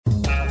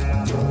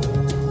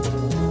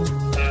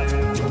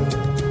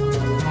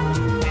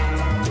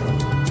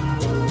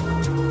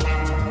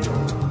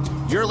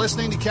You're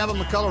listening to Kevin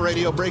McCullough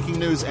Radio, breaking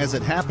news as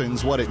it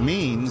happens, what it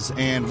means,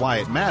 and why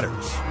it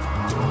matters.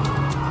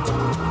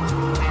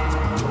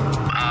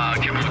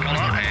 Kevin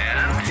McCullough,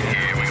 and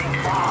here we go.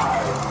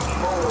 5,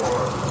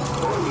 4,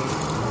 3,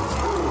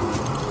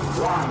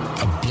 2,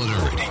 1.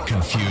 Obliterating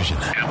confusion.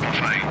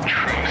 Amplifying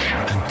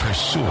truth. And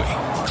pursuing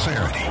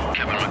clarity.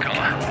 Kevin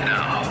McCullough,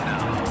 now.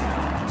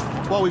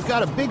 Well, we've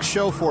got a big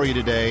show for you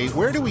today.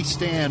 Where do we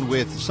stand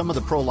with some of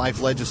the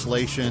pro-life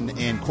legislation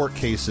and court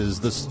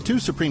cases? The two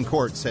Supreme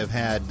Courts have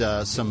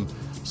had some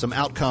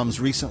outcomes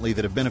recently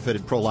that have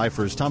benefited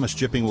pro-lifers. Thomas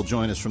Jipping will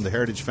join us from the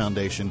Heritage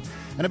Foundation.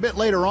 And a bit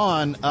later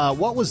on,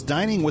 what was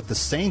dining with the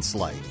saints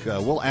like?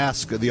 We'll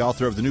ask the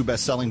author of the new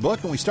best-selling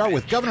book, and we start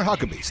with Governor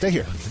Huckabee. Stay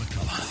here.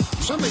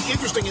 Something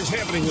interesting is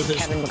happening with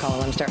this. Kevin McCullough,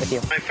 let me start with you.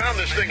 I found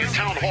this thing at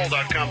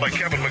townhall.com by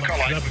Kevin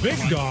McCullough. The big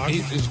dog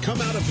has come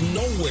out of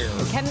nowhere.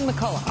 Kevin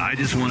McCullough. I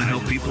just want to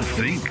help people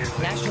think.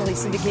 Nationally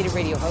syndicated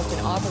radio host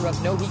and author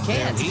of No He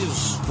Can't. And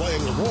he's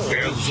playing the role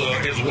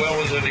as well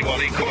as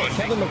anybody could.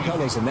 Kevin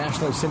McCullough is a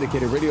nationally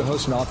syndicated radio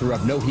host and author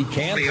of No He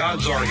Can't. The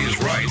odds are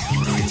he's right.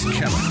 It's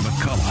Kevin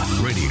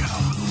McCullough Radio.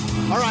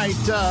 All right,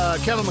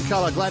 Kevin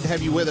McCullough, glad to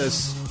have you with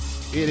us.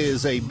 It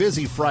is a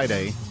busy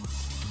Friday.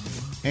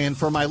 And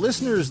for my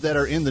listeners that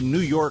are in the New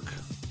York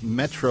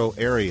metro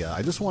area,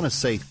 I just want to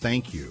say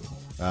thank you.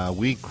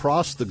 We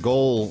crossed the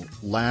goal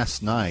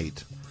last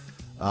night,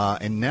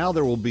 and now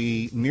there will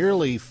be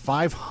nearly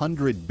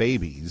 500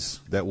 babies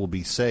that will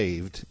be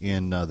saved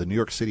in the New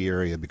York City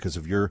area because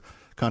of your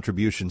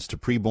contributions to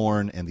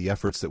preborn and the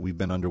efforts that we've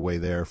been underway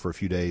there for a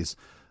few days.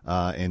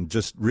 And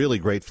just really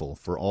grateful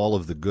for all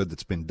of the good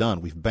that's been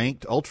done. We've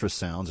banked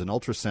ultrasounds, and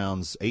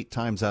ultrasounds 8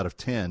 times out of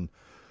 10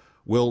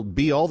 will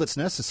be all that's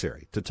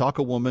necessary to talk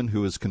a woman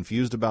who is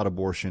confused about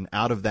abortion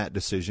out of that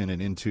decision and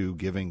into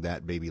giving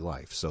that baby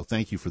life. So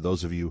thank you for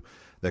those of you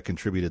that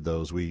contributed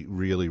those. We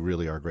really,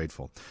 really are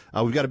grateful.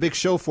 We've got a big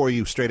show for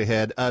you straight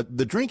ahead.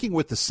 The Drinking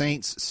with the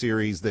Saints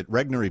series that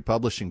Regnery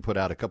Publishing put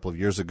out a couple of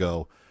years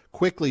ago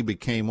quickly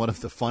became one of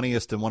the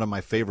funniest and one of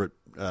my favorite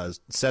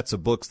sets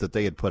of books that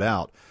they had put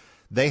out.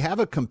 They have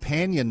a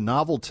companion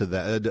novel to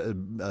that,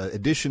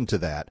 addition to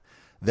that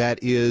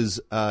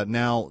is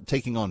now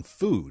taking on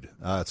food.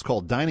 It's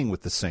called Dining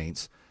with the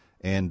Saints,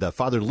 and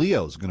Father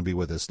Leo is going to be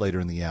with us later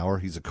in the hour.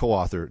 He's a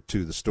co-author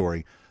to the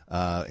story,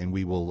 and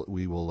we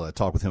will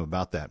talk with him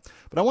about that.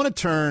 But I want to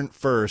turn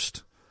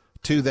first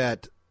to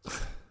that.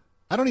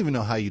 I don't even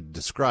know how you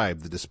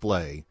describe the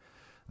display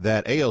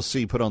that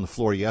AOC put on the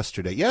floor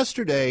yesterday.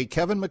 Yesterday,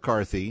 Kevin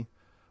McCarthy,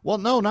 well,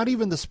 no, not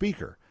even the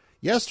Speaker.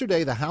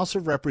 Yesterday, the House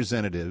of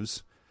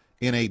Representatives,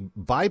 in a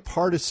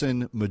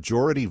bipartisan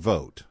majority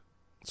vote,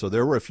 so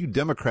there were a few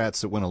Democrats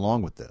that went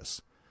along with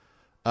this,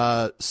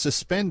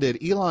 suspended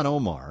Ilhan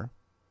Omar,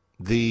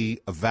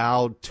 the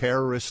avowed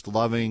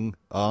terrorist-loving,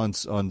 on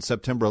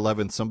September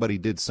 11th, somebody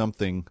did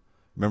something,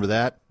 remember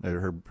that?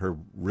 Her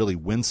really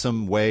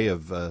winsome way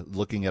of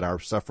looking at our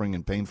suffering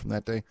and pain from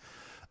that day.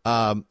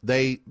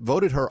 They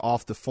voted her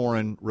off the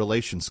Foreign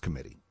Affairs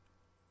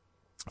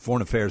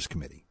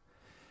Committee.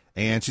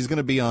 And she's going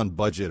to be on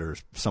budget or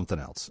something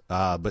else.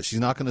 But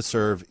she's not going to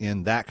serve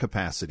in that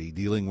capacity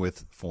dealing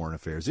with foreign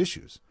affairs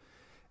issues.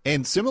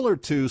 And similar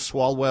to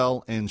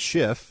Swalwell and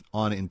Schiff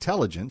on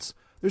intelligence,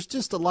 there's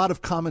just a lot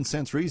of common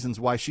sense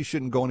reasons why she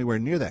shouldn't go anywhere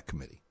near that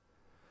committee.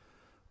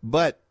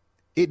 But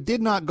it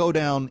did not go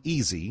down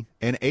easy,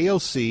 and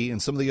AOC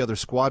and some of the other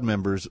squad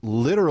members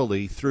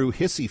literally threw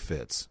hissy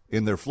fits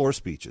in their floor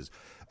speeches.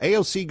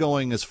 AOC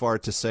going as far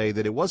to say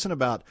that it wasn't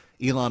about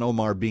Ilhan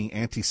Omar being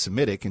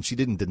anti-Semitic, and she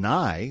didn't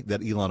deny that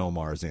Ilhan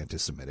Omar is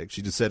anti-Semitic.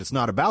 She just said it's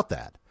not about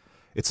that.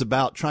 It's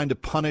about trying to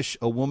punish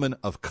a woman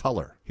of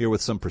color. Here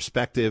with some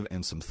perspective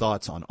and some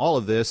thoughts on all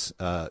of this,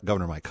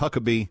 Governor Mike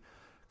Huckabee.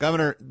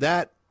 Governor,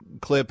 that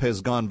clip has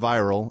gone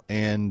viral,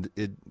 and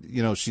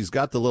she's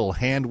got the little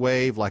hand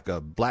wave like a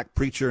black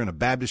preacher in a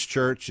Baptist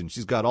church, and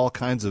she's got all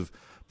kinds of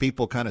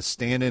people kind of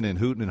standing and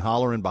hooting and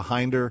hollering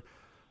behind her.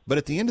 But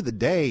at the end of the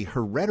day,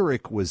 her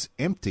rhetoric was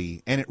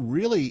empty, and it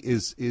really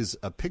is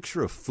a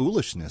picture of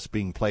foolishness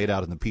being played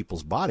out in the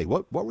people's body.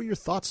 What were your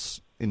thoughts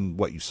in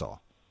what you saw?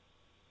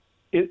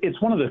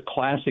 It's one of the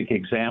classic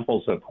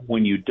examples of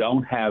when you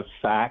don't have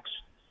facts,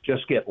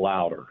 just get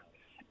louder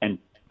and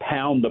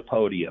pound the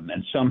podium,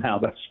 and somehow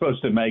that's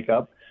supposed to make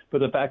up for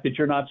the fact that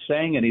you're not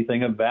saying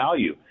anything of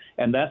value.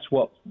 And that's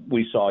what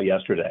we saw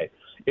yesterday.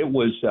 It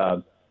was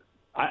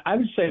I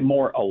would say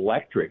more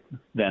electric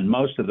than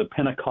most of the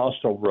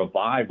Pentecostal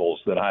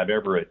revivals that I've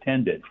ever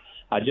attended.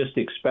 I just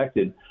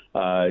expected,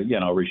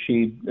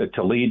 Rashid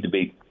Tlaib to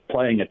be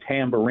playing a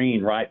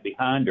tambourine right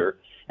behind her,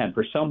 and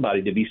for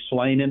somebody to be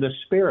slain in the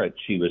spirit.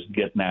 She was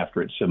getting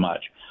after it so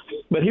much.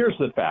 But here's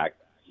the fact.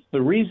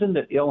 The reason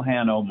that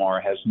Ilhan Omar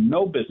has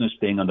no business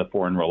being on the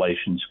Foreign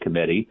Relations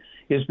Committee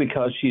is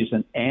because she's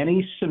an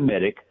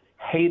anti-Semitic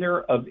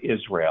hater of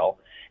Israel,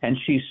 and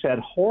she said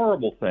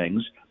horrible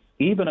things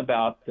even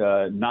about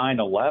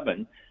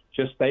 9/11,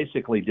 just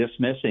basically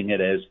dismissing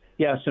it as,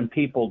 some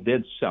people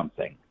did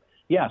something.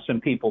 Yeah,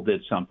 some people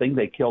did something.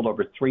 They killed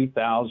over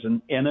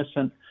 3,000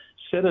 innocent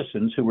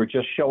citizens who were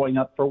just showing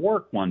up for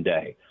work one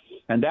day.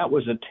 And that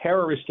was a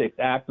terroristic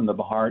act on the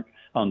part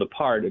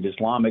of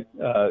Islamic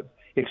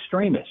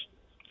extremists.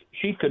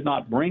 She could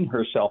not bring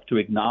herself to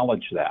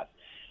acknowledge that.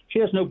 She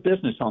has no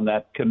business on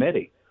that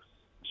committee.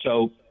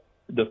 So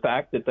the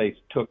fact that they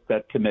took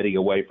that committee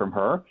away from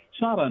her,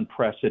 it's not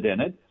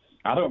unprecedented.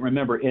 I don't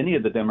remember any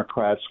of the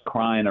Democrats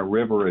crying a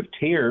river of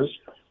tears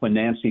when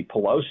Nancy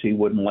Pelosi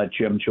wouldn't let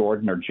Jim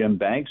Jordan or Jim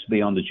Banks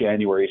be on the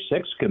January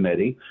 6th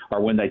committee,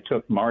 or when they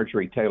took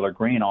Marjorie Taylor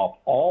Greene off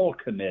all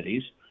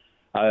committees.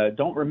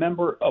 Don't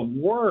remember a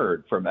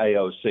word from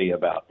AOC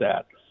about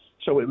that.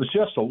 So it was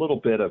just a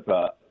little bit of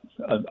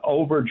an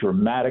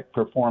over-dramatic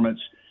performance,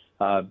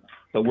 but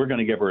we're going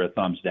to give her a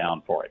thumbs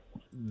down for it.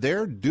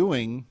 They're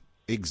doing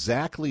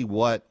exactly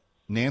what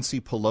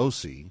Nancy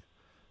Pelosi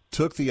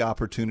took the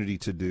opportunity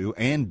to do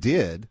and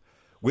did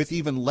with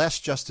even less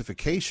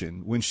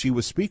justification when she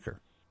was Speaker.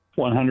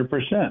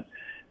 100%.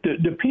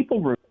 Do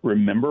people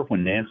remember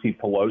when Nancy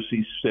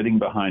Pelosi, sitting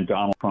behind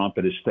Donald Trump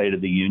at his State of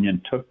the Union,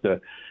 took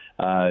the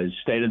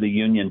State of the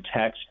Union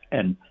text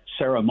and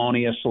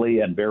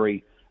ceremoniously and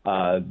very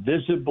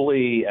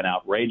visibly and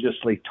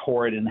outrageously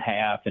tore it in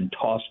half and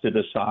tossed it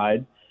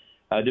aside?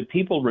 Do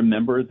people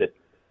remember that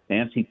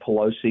Nancy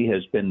Pelosi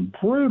has been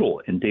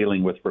brutal in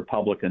dealing with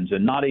Republicans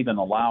and not even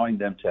allowing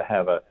them to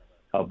have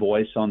a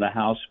voice on the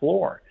House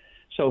floor?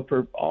 So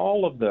for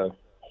all of the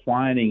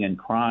whining and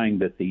crying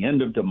that the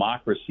end of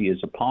democracy is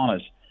upon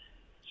us,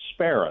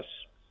 spare us.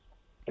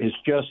 It's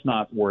just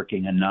not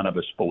working, and none of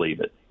us believe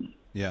it.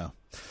 Yeah.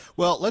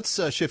 Well, let's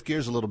shift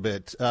gears a little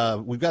bit.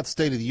 We've got the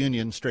State of the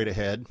Union straight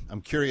ahead.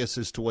 I'm curious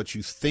as to what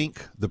you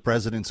think the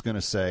president's going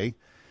to say.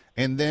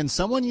 And then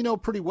someone you know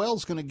pretty well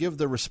is going to give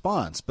the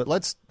response. But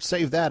let's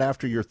save that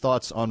after your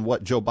thoughts on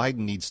what Joe Biden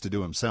needs to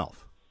do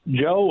himself.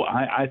 Joe,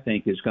 I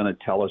think, is going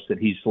to tell us that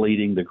he's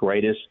leading the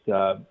greatest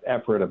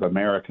effort of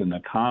American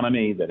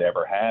economy that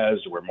ever has.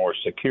 We're more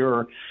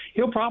secure.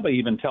 He'll probably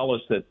even tell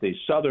us that the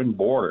southern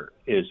border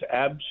is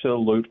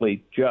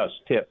absolutely just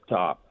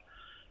tip-top.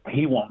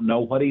 He won't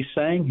know what he's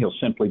saying. He'll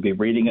simply be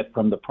reading it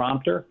from the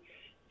prompter.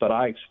 But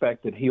I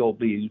expect that he'll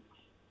be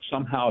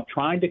somehow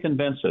trying to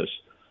convince us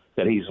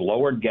that he's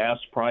lowered gas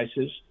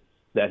prices,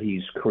 that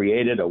he's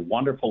created a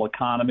wonderful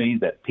economy,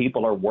 that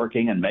people are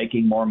working and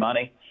making more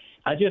money.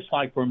 I just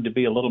like for him to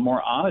be a little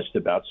more honest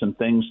about some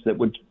things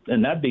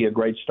and that'd be a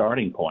great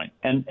starting point.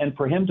 And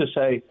for him to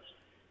say,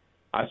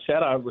 I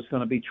said I was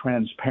going to be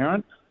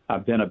transparent.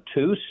 I've been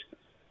obtuse.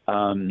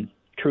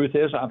 Truth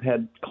is, I've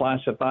had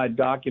classified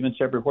documents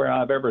everywhere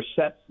I've ever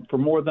sat for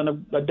more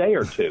than a day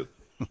or two.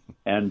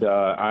 And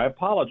I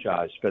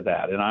apologize for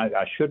that. And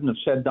I shouldn't have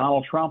said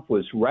Donald Trump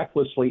was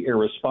recklessly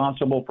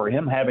irresponsible for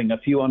him having a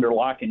few under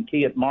lock and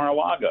key at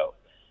Mar-a-Lago.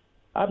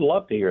 I'd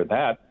love to hear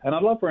that. And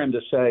I'd love for him to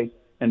say,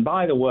 and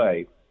by the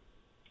way,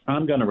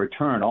 I'm going to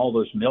return all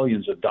those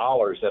millions of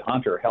dollars that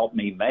Hunter helped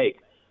me make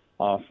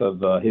off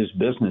of his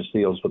business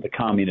deals with the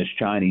Communist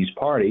Chinese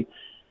Party,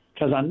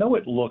 because I know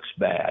it looks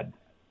bad,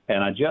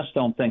 and I just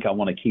don't think I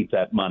want to keep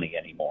that money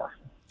anymore.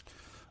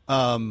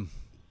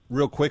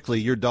 Real quickly,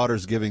 your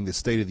daughter's giving the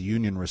State of the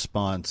Union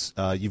response.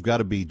 You've got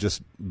to be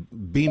just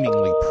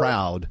beamingly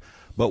proud,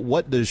 but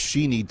what does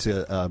she need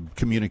to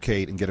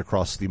communicate and get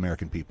across to the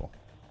American people?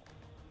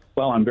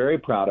 Well, I'm very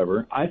proud of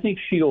her. I think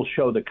she'll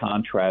show the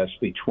contrast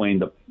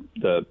between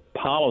the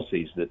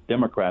policies that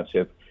Democrats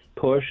have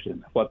pushed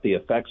and what the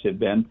effects have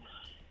been,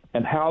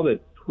 and how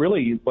that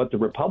really what the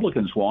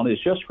Republicans want is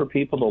just for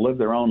people to live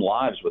their own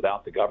lives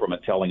without the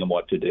government telling them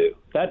what to do.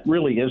 That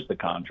really is the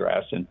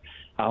contrast, and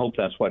I hope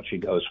that's what she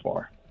goes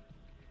for.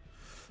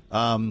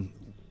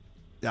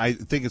 I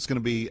think it's going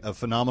to be a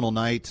phenomenal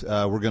night.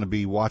 We're going to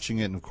be watching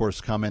it and, of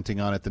course,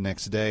 commenting on it the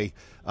next day.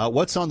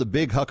 What's on the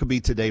Big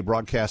Huckabee Today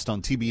broadcast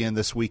on TBN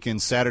this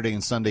weekend, Saturday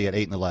and Sunday at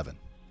 8 and 11?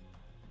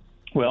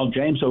 Well,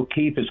 James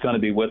O'Keefe is going to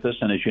be with us,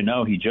 and as you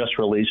know, he just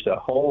released a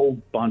whole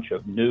bunch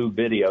of new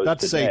videos Not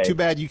to today. say, too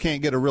bad you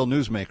can't get a real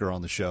newsmaker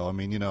on the show. I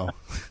mean, you know.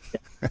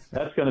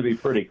 That's going to be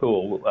pretty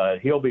cool.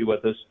 He'll be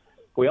with us.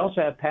 We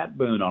also have Pat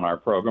Boone on our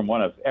program,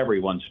 one of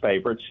everyone's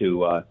favorites,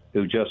 who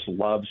just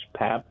loves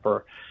Pat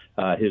for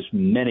his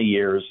many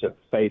years of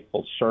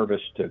faithful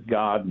service to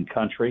God and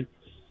country.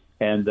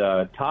 And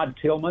Todd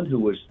Tillman, who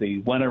was the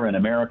winner in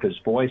America's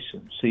Voice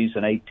in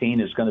season 18,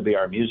 is going to be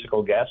our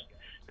musical guest.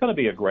 It's going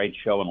to be a great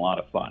show and a lot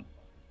of fun.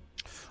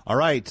 All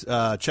right.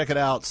 Check it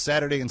out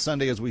Saturday and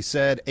Sunday, as we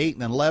said, 8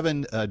 and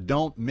 11.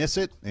 Don't miss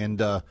it.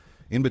 And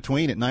in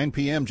between at 9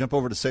 p.m., jump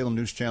over to Salem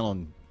News Channel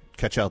and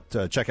check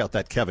out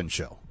that Kevin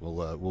show.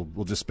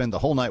 We'll just spend the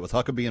whole night with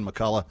Huckabee and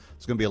McCullough.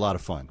 It's going to be a lot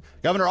of fun.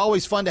 Governor,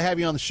 always fun to have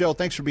you on the show.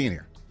 Thanks for being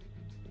here.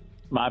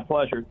 My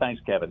pleasure.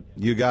 Thanks, Kevin.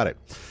 You got it.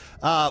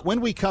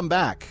 When we come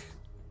back,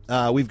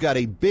 we've got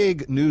a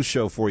big news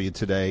show for you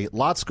today.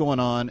 Lots going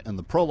on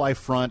the pro-life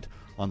front,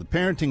 on the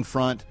parenting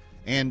front,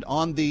 and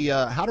on the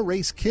how to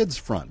raise kids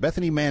front.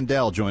 Bethany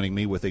Mandel joining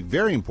me with a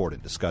very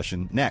important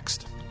discussion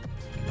next.